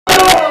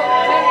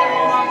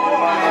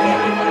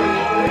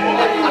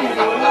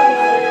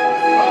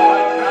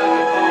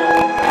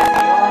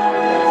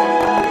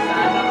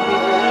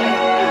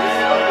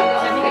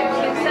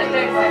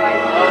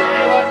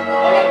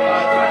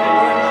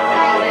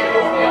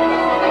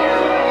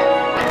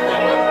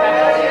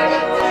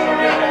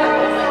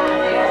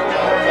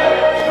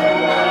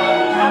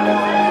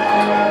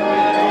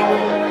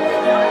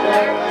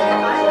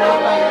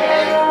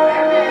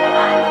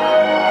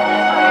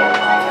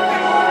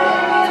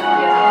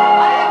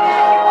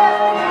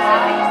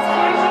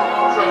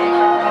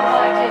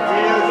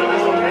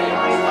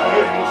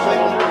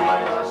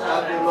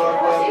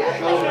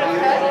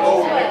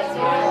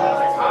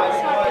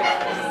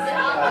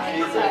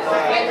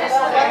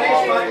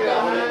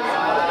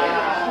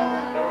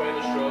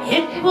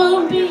It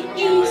won't be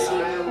easy.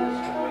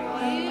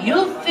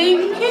 You'll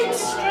think it's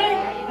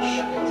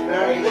strange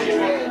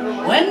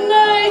when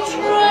I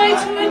try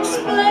to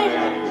explain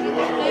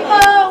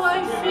how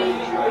I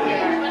feel,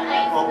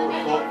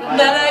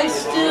 that I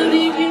still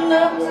need your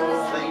love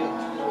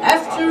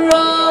after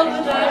all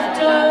that I've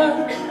done.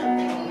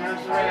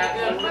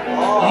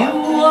 You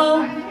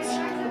won't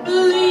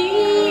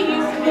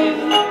believe me.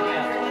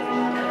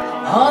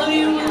 All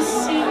you will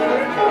see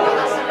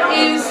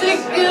is a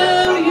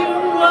girl you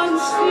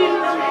once knew,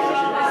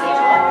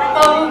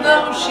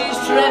 although she's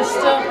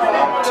dressed up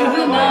to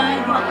the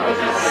nines,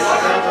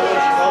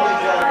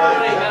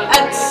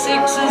 at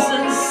sixes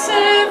and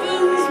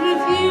sevens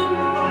with you.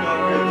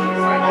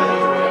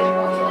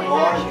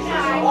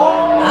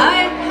 I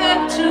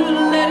had to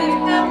let it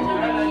happen.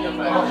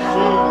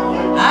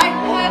 I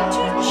had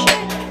to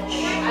change.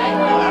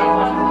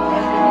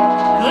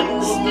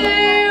 Couldn't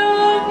stay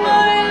all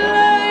my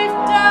life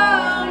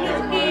down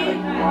at here,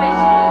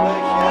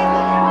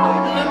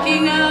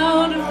 looking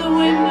out of the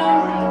window,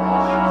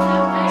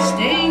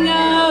 staying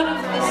out of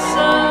the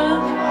sun.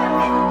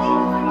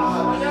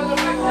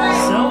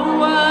 So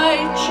I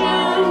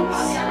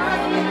choose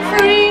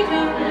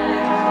freedom,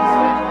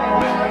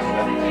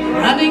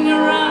 running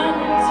around,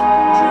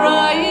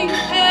 trying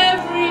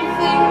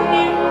everything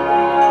new,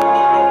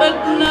 but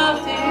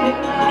nothing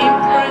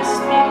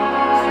impressed me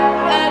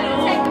at all.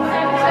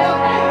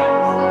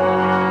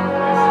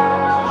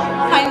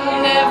 I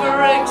never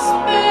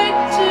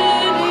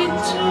expected it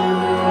to.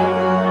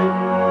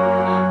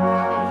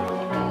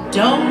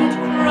 Don't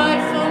cry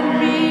for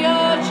me,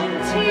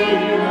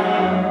 Argentina.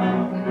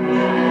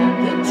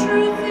 The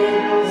truth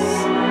is,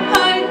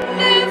 I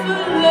never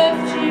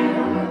left you.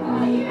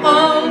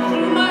 All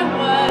through my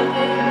wild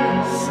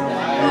days,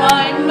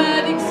 my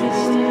mad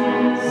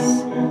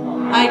existence,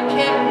 I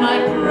kept my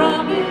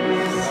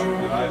promise.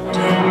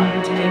 Don't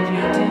keep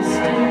your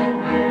distance.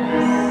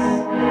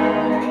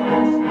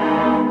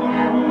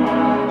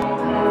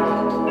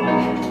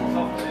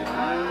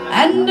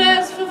 And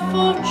as for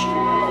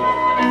fortune,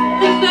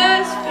 and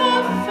as for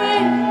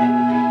fame,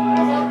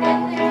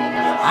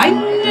 I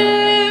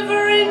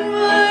never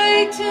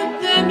invited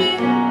them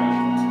in,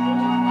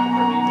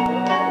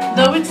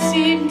 though it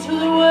seemed to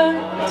the world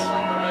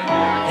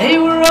they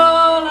were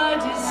all I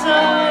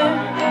desired.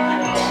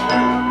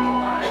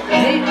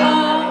 They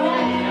are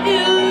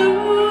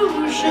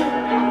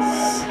illusions,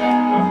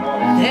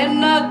 they're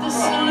not the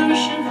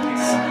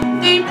solutions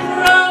they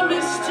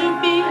promised to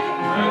be.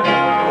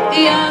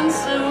 The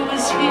answer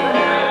was here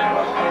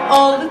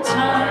all the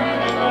time.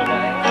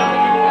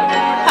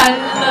 I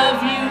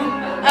love you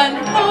and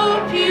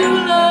hope you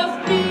love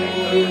me.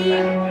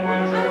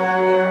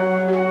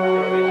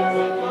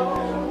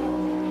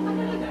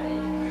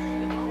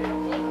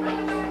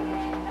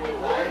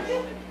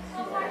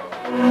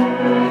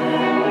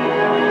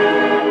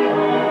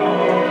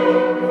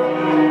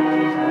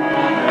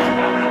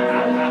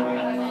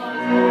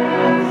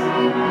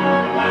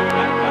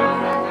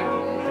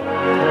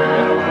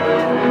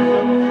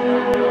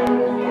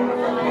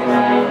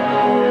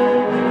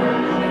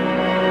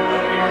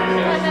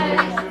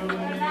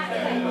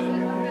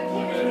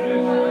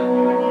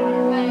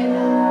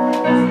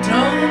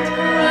 Don't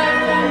cry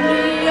for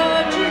me,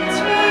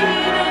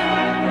 Argentina.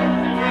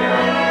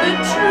 The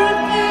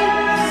truth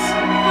is,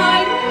 I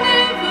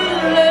never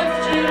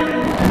left you.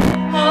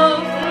 All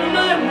through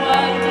my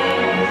wild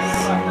days,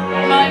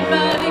 my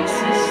mad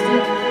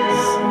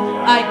existence,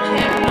 I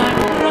kept my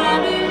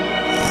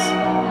promise.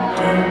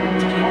 Don't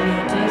keep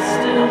your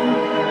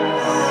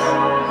distance.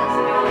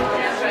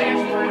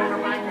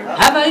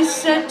 Have I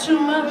said too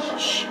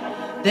much?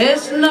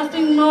 There's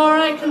nothing more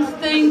I can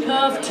think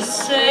of to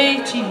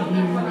say to you.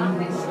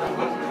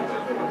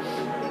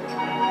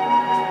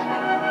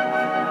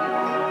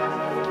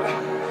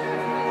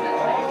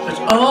 But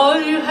all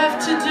you have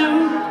to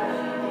do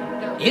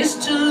is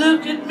to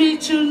look at me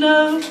to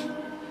know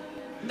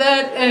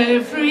that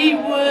every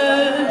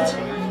word